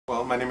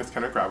Well, my name is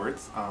Kenneth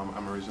Roberts.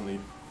 I'm originally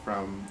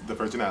from the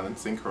Virgin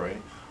Islands, St. Croix,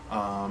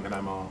 and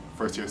I'm a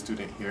first-year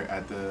student here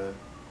at the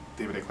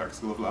David A. Clark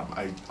School of Law.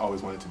 I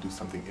always wanted to do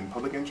something in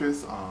public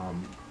interest,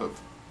 but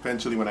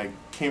eventually when I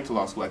came to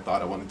law school, I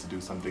thought I wanted to do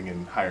something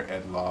in higher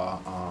ed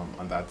law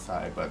on that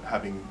side, but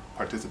having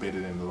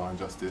participated in the law and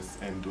justice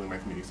and doing my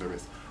community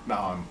service,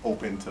 now I'm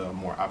open to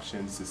more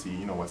options to see,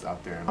 what's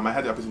out there. I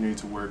had the opportunity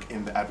to work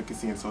in the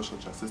Advocacy and Social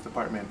Justice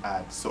Department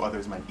at So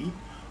Others Might Eat,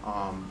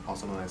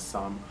 also known as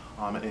SOME.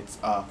 And it's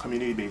a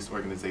community-based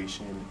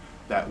organization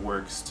that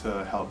works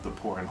to help the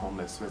poor and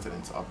homeless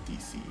residents of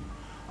DC.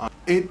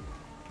 It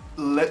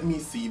let me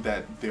see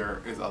that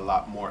there is a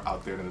lot more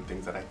out there than the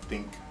things that I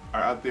think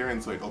are out there,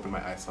 and so it opened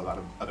my eyes to a lot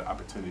of other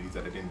opportunities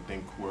that I didn't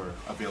think were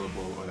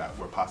available or that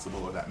were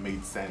possible or that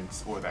made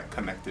sense or that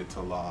connected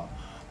to law.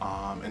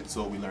 And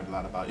so we learned a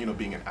lot about,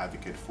 being an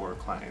advocate for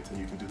clients, and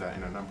you can do that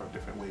in a number of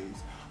different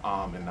ways,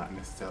 and not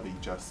necessarily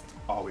just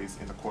always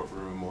in a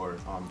courtroom or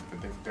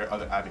different things. There are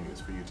other avenues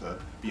for you to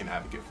be an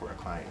advocate for a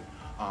client,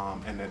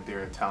 and that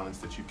there are talents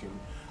that you can,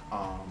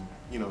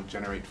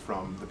 generate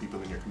from the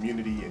people in your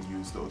community and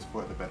use those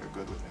for the better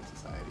good within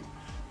society.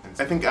 And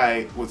I think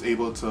I was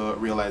able to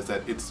realize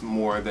that it's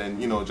more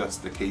than,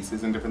 just the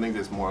cases and different things.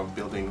 It's more of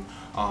building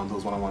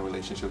those one-on-one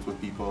relationships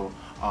with people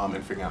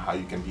and figuring out how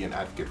you can be an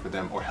advocate for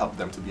them or help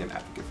them to be an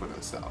advocate for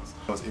themselves.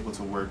 I was able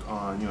to work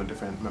on,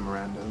 different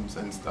memorandums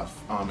and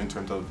stuff in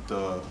terms of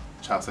the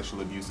Child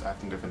Sexual Abuse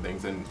Act and different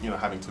things, and,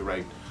 having to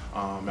write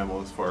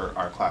memos for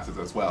our classes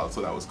as well.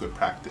 So that was good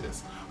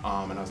practice.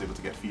 And I was able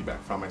to get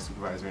feedback from my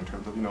supervisor in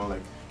terms of,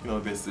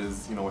 this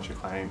is, what your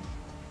client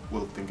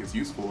will think is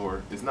useful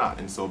or is not,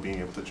 and so being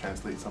able to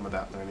translate some of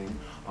that learning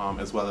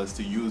as well as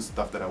to use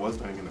stuff that I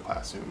was learning in the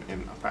classroom in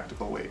a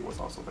practical way was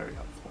also very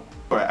helpful.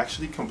 So I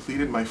actually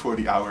completed my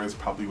 40 hours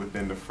probably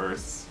within the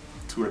first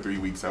 2 or 3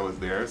 weeks I was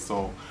there,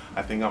 so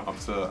I think I'm up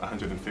to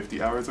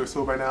 150 hours or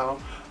so by now,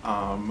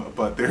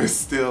 but there's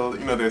still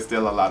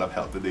a lot of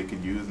help that they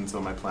could use, and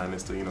so my plan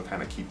is to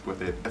kind of keep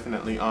with it.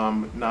 Definitely,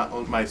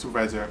 my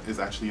supervisor is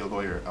actually a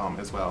lawyer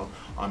as well,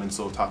 and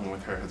so talking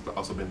with her has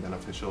also been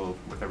beneficial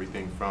with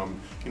everything from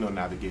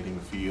navigating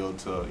the field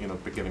to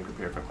getting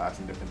prepared for class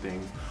and different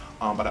things.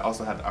 But I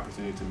also had the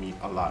opportunity to meet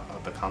a lot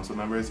of the council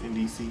members in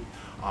DC,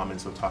 and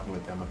so talking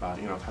with them about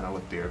kind of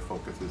what their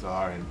focuses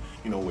are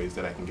and ways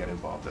that I can get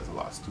involved as a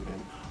law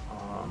student.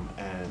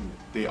 And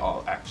they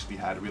all actually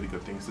had really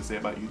good things to say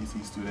about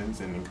UDC students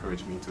and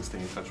encouraged me to stay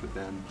in touch with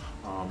them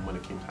when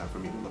it came time for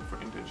me to look for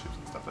internships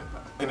and stuff like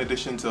that. In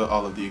addition to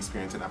all of the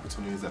experience and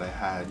opportunities that I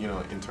had,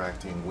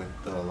 interacting with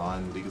the law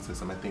and legal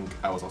system, I think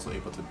I was also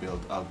able to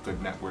build a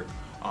good network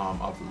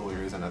of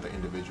lawyers and other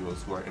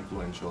individuals who are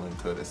influential and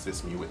could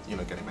assist me with,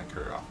 getting my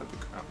career off of the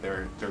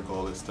ground. Their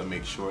goal is to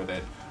make sure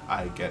that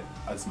I get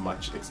as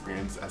much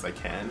experience as I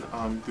can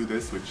through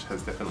this, which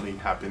has definitely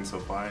happened so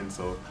far, and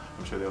so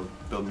I'm sure they'll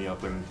build me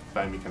up and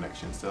find me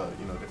connections to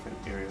different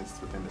areas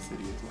within the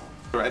city as well.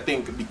 So I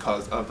think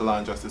because of the law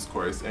and justice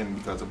course and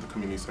because of the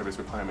community service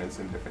requirements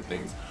and different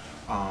things,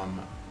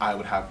 I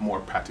would have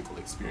more practical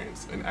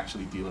experience in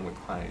actually dealing with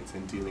clients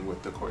and dealing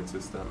with the court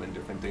system and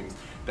different things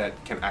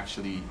that can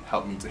actually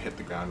help me to hit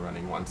the ground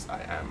running once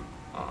I am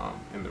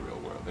in the real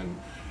world. And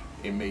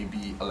it may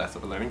be a less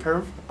of a learning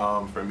curve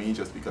for me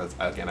just because,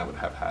 again, I would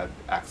have had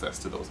access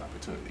to those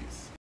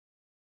opportunities.